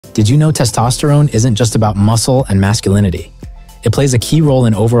Did you know testosterone isn't just about muscle and masculinity? It plays a key role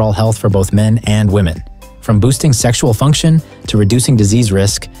in overall health for both men and women. From boosting sexual function to reducing disease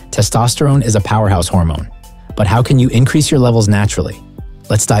risk, testosterone is a powerhouse hormone. But how can you increase your levels naturally?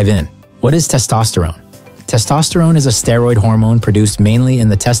 Let's dive in. What is testosterone? Testosterone is a steroid hormone produced mainly in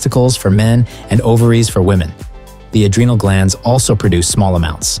the testicles for men and ovaries for women. The adrenal glands also produce small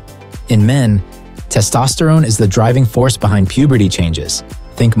amounts. In men, testosterone is the driving force behind puberty changes.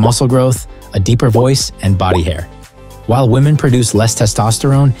 Think muscle growth, a deeper voice, and body hair. While women produce less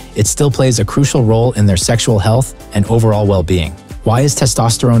testosterone, it still plays a crucial role in their sexual health and overall well-being. Why is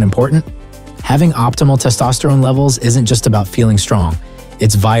testosterone important? Having optimal testosterone levels isn't just about feeling strong.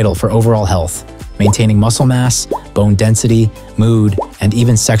 It's vital for overall health, maintaining muscle mass, bone density, mood, and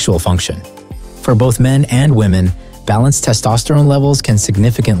even sexual function. For both men and women, balanced testosterone levels can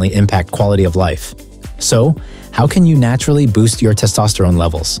significantly impact quality of life. So, how can you naturally boost your testosterone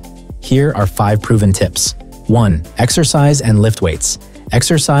levels? Here are 5 proven tips. 1. Exercise and lift weights.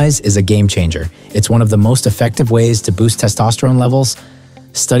 Exercise is a game changer. It's one of the most effective ways to boost testosterone levels.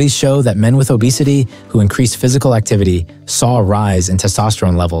 Studies show that men with obesity who increased physical activity saw a rise in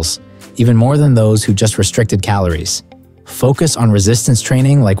testosterone levels, even more than those who just restricted calories. Focus on resistance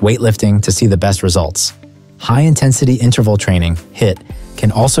training like weightlifting to see the best results. High-intensity interval training, HIIT,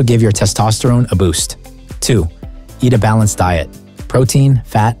 can also give your testosterone a boost. 2. Eat a balanced diet. Protein,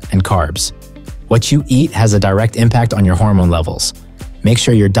 fat, and carbs. What you eat has a direct impact on your hormone levels. Make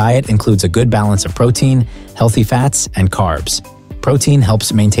sure your diet includes a good balance of protein, healthy fats, and carbs. Protein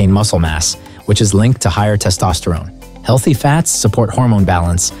helps maintain muscle mass, which is linked to higher testosterone. Healthy fats support hormone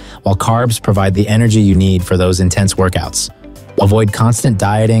balance, while carbs provide the energy you need for those intense workouts. Avoid constant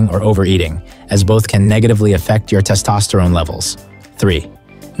dieting or overeating, as both can negatively affect your testosterone levels. 3.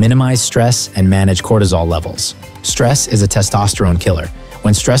 Minimize stress and manage cortisol levels. Stress is a testosterone killer.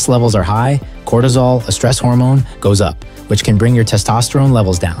 When stress levels are high, cortisol, a stress hormone, goes up, which can bring your testosterone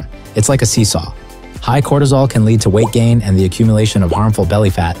levels down. It's like a seesaw. High cortisol can lead to weight gain and the accumulation of harmful belly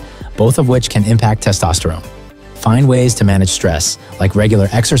fat, both of which can impact testosterone. Find ways to manage stress, like regular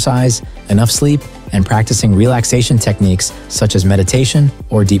exercise, enough sleep, and practicing relaxation techniques such as meditation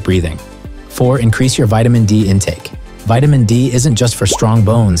or deep breathing. 4. Increase your vitamin D intake. Vitamin D isn't just for strong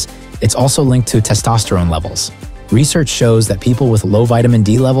bones, it's also linked to testosterone levels. Research shows that people with low vitamin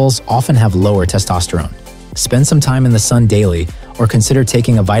D levels often have lower testosterone. Spend some time in the sun daily, or consider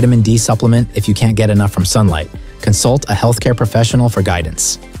taking a vitamin D supplement if you can't get enough from sunlight. Consult a healthcare professional for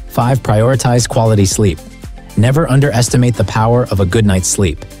guidance. 5. Prioritize quality sleep. Never underestimate the power of a good night's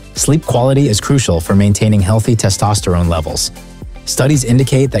sleep. Sleep quality is crucial for maintaining healthy testosterone levels. Studies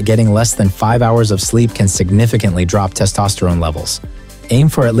indicate that getting less than 5 hours of sleep can significantly drop testosterone levels. Aim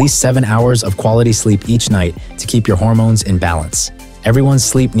for at least 7 hours of quality sleep each night to keep your hormones in balance. Everyone's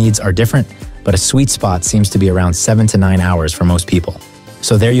sleep needs are different, but a sweet spot seems to be around 7 to 9 hours for most people.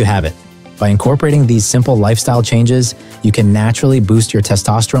 So there you have it. By incorporating these simple lifestyle changes, you can naturally boost your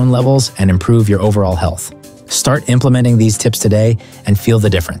testosterone levels and improve your overall health. Start implementing these tips today and feel the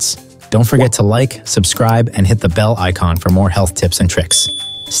difference. Don't forget to like, subscribe, and hit the bell icon for more health tips and tricks.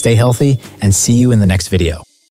 Stay healthy and see you in the next video.